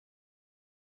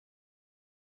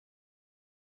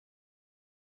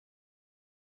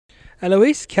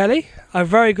Eloise, Kelly, a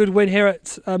very good win here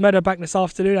at Meadowbank this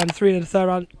afternoon and 3 in the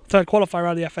third qualifier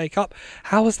round of the FA Cup.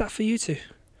 How was that for you two?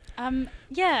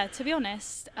 Yeah, to be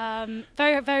honest,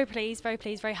 very pleased,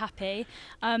 very happy.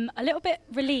 A little bit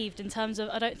relieved in terms of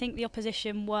I don't think the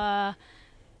opposition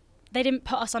they didn't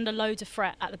put us under loads of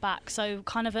threat at the back, so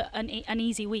kind of an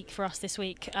easy week for us this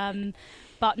week.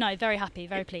 But no, very happy,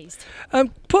 very pleased.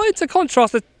 Put into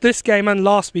contrast this game and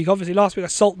last week. Obviously, last week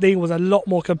Sutton was a lot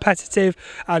more competitive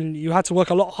and you had to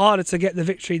work a lot harder to get the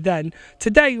victory then.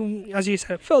 Today, as you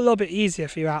said, it felt a little bit easier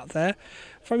for you out there.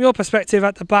 From your perspective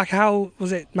at the back, how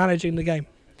was it managing the game?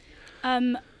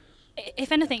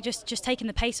 If anything, just taking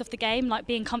the pace off the game, like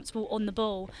being comfortable on the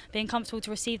ball, being comfortable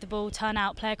to receive the ball, turn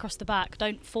out, play across the back,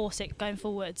 don't force it going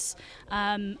forwards.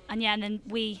 And then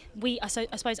I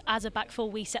suppose as a back four,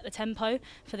 we set the tempo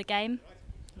for the game.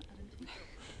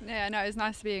 Yeah, no, it was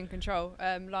nice to be in control.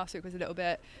 Last week was a little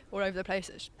bit all over the place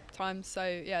at times,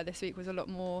 so yeah, this week was a lot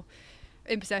more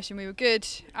in possession. We were good,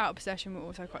 out of possession, we were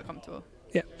also quite comfortable.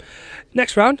 Yeah.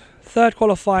 Next round, third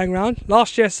qualifying round.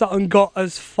 Last year Sutton got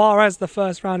as far as the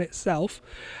first round itself.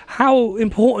 How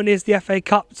important is the FA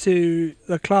Cup to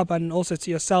the club and also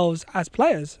to yourselves as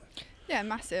players? Yeah,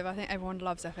 massive. I think everyone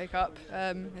loves FA Cup.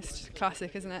 It's just a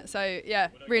classic, isn't it? So yeah,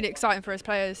 really exciting for us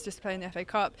players just to play in the FA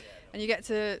Cup, and you get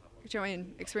to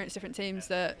experience different teams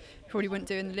that you probably wouldn't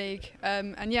do in the league.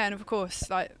 And of course,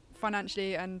 like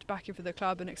financially and backing for the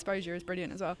club and exposure is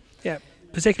brilliant as well. Yeah.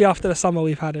 Particularly after the summer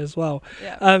we've had as well.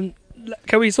 Yeah.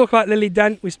 Can we talk about Leigh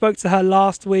Dent? We spoke to her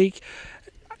last week.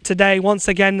 Today, once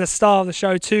again, the star of the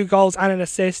show, 2 goals and an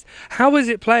assist. How is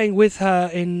it playing with her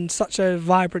in such a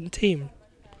vibrant team?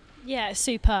 Yeah, it's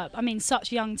superb. I mean,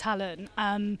 such young talent,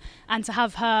 and to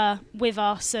have her with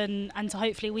us and to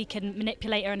hopefully we can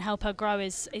manipulate her and help her grow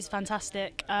is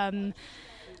fantastic.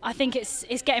 I think it's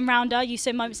getting round her. You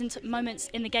saw moments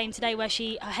in the game today where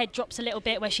her head drops a little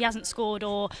bit, where she hasn't scored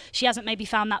or she hasn't maybe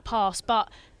found that pass. But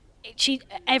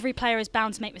every player is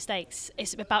bound to make mistakes.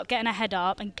 It's about getting her head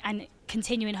up and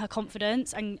continuing her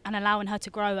confidence and allowing her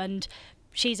to grow. And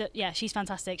she's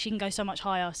fantastic. She can go so much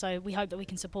higher. So we hope that we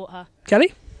can support her.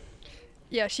 Kelly?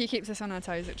 Yeah, she keeps us on her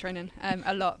toes at training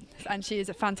a lot, and she is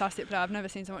a fantastic player. I've never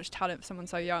seen so much talent for someone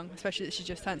so young, especially that she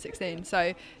just turned 16.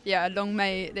 So yeah, long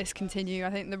may this continue. I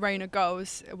think the rain of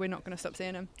goals, we're not going to stop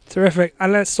seeing them. Terrific.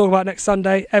 And let's talk about next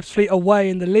Sunday, Ebbsfleet away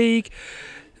in the league.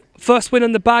 First win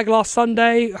in the bag last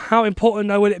Sunday. How important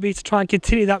though will it be to try and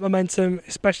continue that momentum,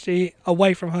 especially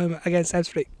away from home against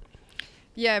Ebbsfleet?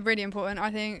 Yeah, really important. I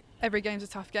think every game's a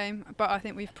tough game, but I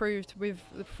think we've proved with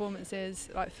the performances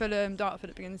like Fulham, Dartford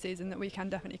at the beginning of the season that we can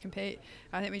definitely compete.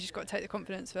 I think we just got to take the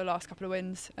confidence for the last couple of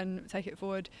wins and take it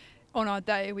forward. On our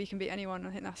day, we can beat anyone.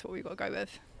 I think that's what we've got to go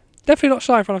with. Definitely not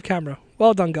shy in front of camera.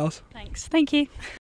 Well done, girls. Thanks. Thank you.